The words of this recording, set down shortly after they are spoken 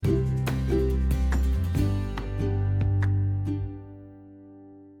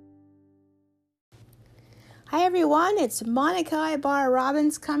Hi everyone, it's Monica Ibarra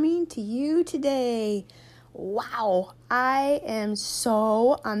Robbins coming to you today. Wow, I am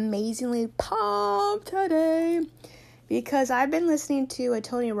so amazingly pumped today because I've been listening to a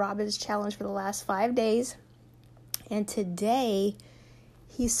Tony Robbins challenge for the last 5 days, and today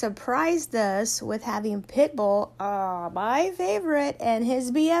he surprised us with having Pitbull, my favorite, and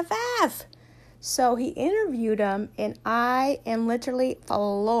his BFF. So he interviewed him, and I am literally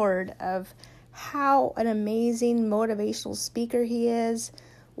floored of how an amazing motivational speaker he is,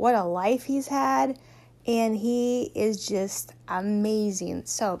 what a life he's had, and he is just amazing.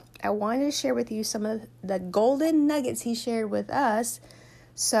 So I wanted to share with you some of the golden nuggets he shared with us.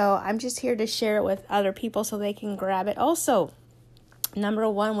 So I'm just here to share it with other people so they can grab it. Also, number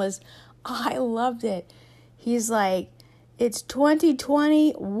one was, I loved it. He's like, it's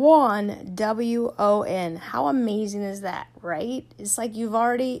 2021 WON. How amazing is that, right? It's like you've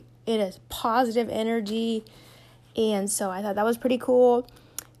already in a positive energy. And so I thought that was pretty cool.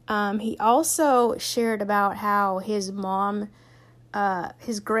 He also shared about how his mom,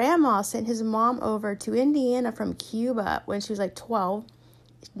 his grandma sent his mom over to Indiana from Cuba when she was like 12.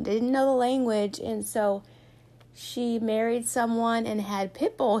 Didn't know the language. And so she married someone and had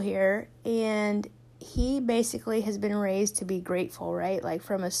Pitbull here. And he basically has been raised to be grateful, right? Like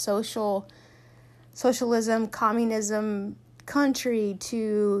from a socialism, communism country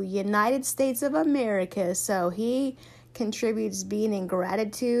to United States of America. So he contributes being in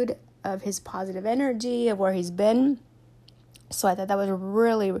gratitude of his positive energy, of where he's been. So I thought that was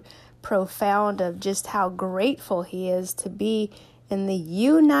really profound of just how grateful he is to be in the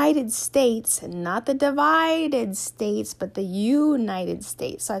United States, not the divided states, but the United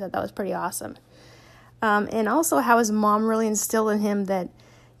States. So I thought that was pretty awesome. And also how his mom really instilled in him that,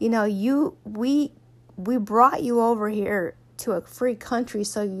 we brought you over here to a free country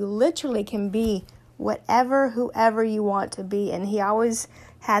so you literally can be whoever you want to be. And he always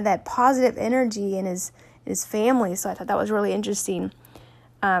had that positive energy in his family. So I thought that was really interesting.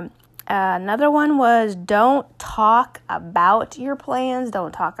 Another one was, don't talk about your plans.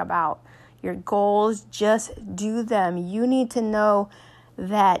 Don't talk about your goals. Just do them. You need to know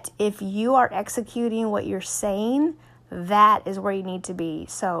that if you are executing what you're saying, that is where you need to be.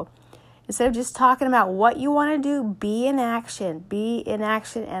 So instead of just talking about what you want to do, be in action,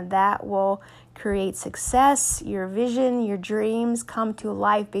 and that will create success. Your vision, your dreams come to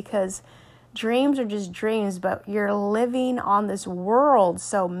life, because dreams are just dreams, but you're living on this world,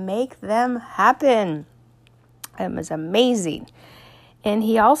 so make them happen. It was amazing. And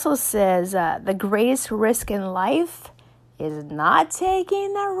he also says the greatest risk in life is not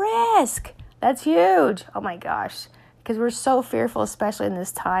taking the risk. That's huge. Oh my gosh, because we're so fearful, especially in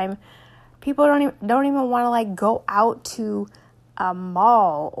this time. People don't even want to go out to a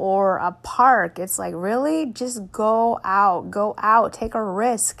mall or a park. It's like, really? Just go out, take a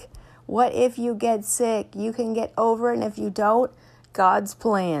risk. What if you get sick? You can get over it, and if you don't, God's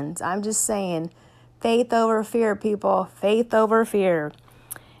plans. I'm just saying, faith over fear, people. Faith over fear.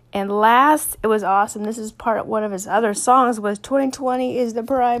 And last, it was awesome. This is one of his other songs, was 2020 is the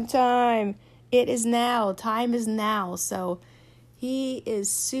prime time. It is now. Time is now. So he is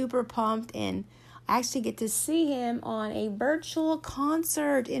super pumped, and I actually get to see him on a virtual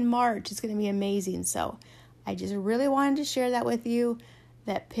concert in March. It's going to be amazing. So I just really wanted to share that with you,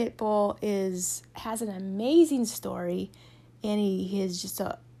 that Pitbull has an amazing story, and he is just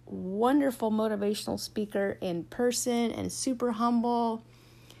a wonderful motivational speaker in person and super humble.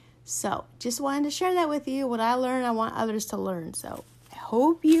 So just wanted to share that with you. What I learned, I want others to learn. So I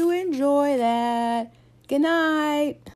hope you enjoy that. Good night.